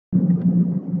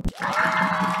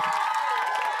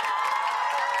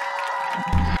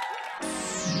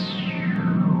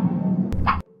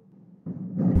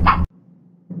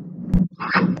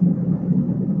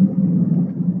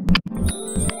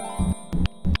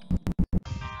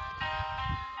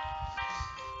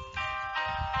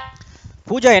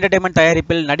Pooja entertainment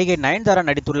தயாரிப்பில் நடிகை நயன்தாரா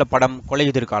நடித்துள்ள படம்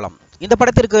கொலையுதிர் காலம். இந்த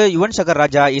படத்திற்கு யுவன் சங்கர்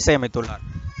ராஜா இசையமைத்துள்ளார்.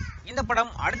 இந்த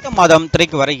படம் அடுத்த மாதம்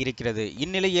திரைக்கு வர இருக்கிறது.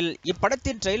 இந்நிலையில்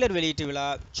இப்படத்தின் ட்ரெய்லர் வெளியீட்டு விழா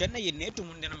சென்னையில் நேற்று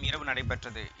முன்தினம் இரவு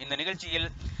நடைபெற்றது. இந்த நிகழ்ச்சியில்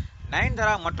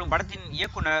நயன்தாரா மற்றும் படத்தின்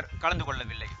இயக்குனர் கலந்து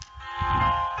கொள்ளவில்லை.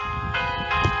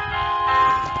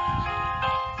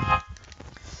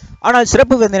 ஆனால்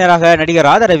சிறப்பு விருந்தினராக நடிகர்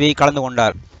ராதாரவி கலந்து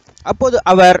கொண்டார். அப்போது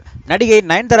அவர் நடிகை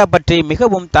நயன்தாரா பற்றி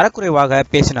மிகவும் தரக்குறைவாக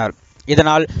பேசினார்.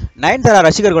 இதனால் நயன்தாரா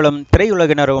ரசிகர்களும்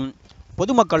திரையுலகினரும்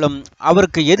பொதுமக்களும்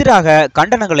அவருக்கு எதிராக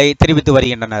கண்டனங்களை தெரிவித்து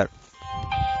வருகின்றனர்.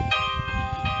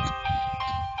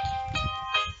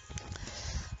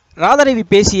 ராதாரவி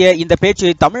பேசிய இந்த பேச்சு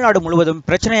தமிழ்நாடு முழுவதும்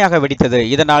பிரச்சனையாக வெடித்தது.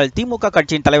 இதனால் திமுக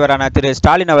கட்சியின் தலைவரான திரு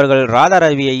ஸ்டாலின் அவர்கள்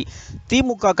ராதாரவியை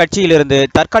திமுக கட்சியிலிருந்து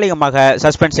தற்காலிகமாக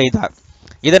சஸ்பெண்ட் செய்தார்.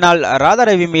 இதனால்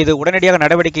ராதாரவி மீது உடனடியாக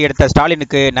நடவடிக்கை எடுத்த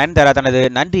ஸ்டாலினுக்கு நயன்தாரா தனது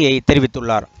நன்றியை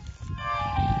தெரிவித்துள்ளார்.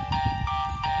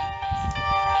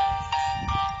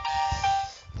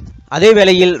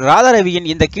 அதேவேளையில் ராதாரவியின்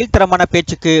இந்த கீழ்த்தரமான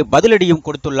பேச்சுக்கு பதிலடியும்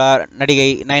கொடுத்துள்ளார் நடிகை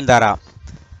நயன்தாரா.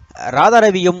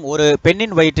 ராதாரவியும் ஒரு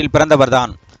பெண்ணின் வயிற்றில்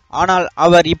பிறந்தவர்தான். ஆனால்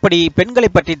அவர் இப்படி பெண்களை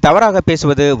பற்றி தவறாக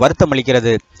பேசுவது வருத்தம்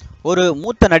அளிக்கிறது. ஒரு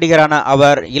மூத்த நடிகரான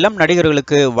அவர் இளம்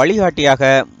நடிகர்களுக்கு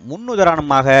வழிகாட்டியாக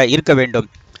முன்னுதாரணமாக இருக்க வேண்டும்.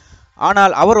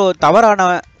 ஆனால் அவரோ தவறான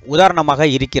உதாரணமாக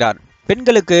இருக்கிறார்.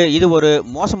 பெண்களுக்கு இது ஒரு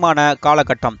மோசமான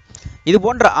காலகட்டம்.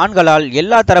 இதுபோன்ற ஆண்களால்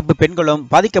எல்லா தரப்பு பெண்களும்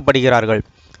பாதிக்கப்படுகிறார்கள்.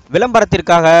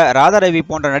 விளம்பரத்திற்காக ராதாரவி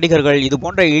போன்ற நடிகர்கள்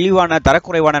இதுபோன்ற இழிவான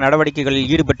தரக்குறைவான நடவடிக்கைகளில்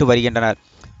ஈடுபட்டு வருகின்றனர்.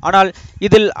 ஆனால்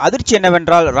இதில் அதிர்ச்சி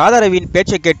என்னவென்றால் ராதாரவியின்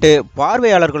பேச்சை கேட்டு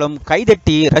பார்வையாளர்களும்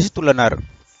கைதட்டி ரசித்துள்ளனர்.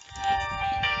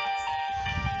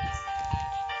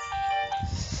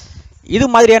 இது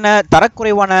மாதிரியான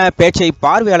தரக்குறைவான பேச்சை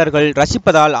பார்வையாளர்கள்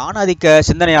ரசிப்பதால் ஆணாதிக்க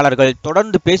சிந்தனையாளர்கள்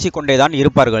தொடர்ந்து பேசிக்கொண்டேதான்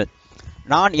இருப்பார்கள்.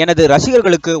 நான் எனது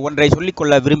ரசிகர்களுக்கு ஒன்றை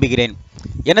சொல்லிக்கொள்ள விரும்புகிறேன்.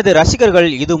 எனது ரசிகர்கள்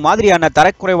இது மாதிரியான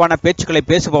தரக்குறைவான பேச்சுக்களை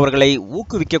பேசுபவர்களை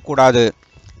ஊக்குவிக்கக்கூடாது.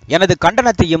 எனது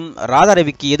கண்டனத்தையும்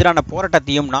ராதாரவிக்கு எதிரான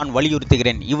போராட்டத்தையும் நான்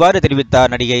வலியுறுத்துகிறேன். இவ்வாறு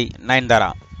தெரிவித்தார் நடிகை நயன்தாரா.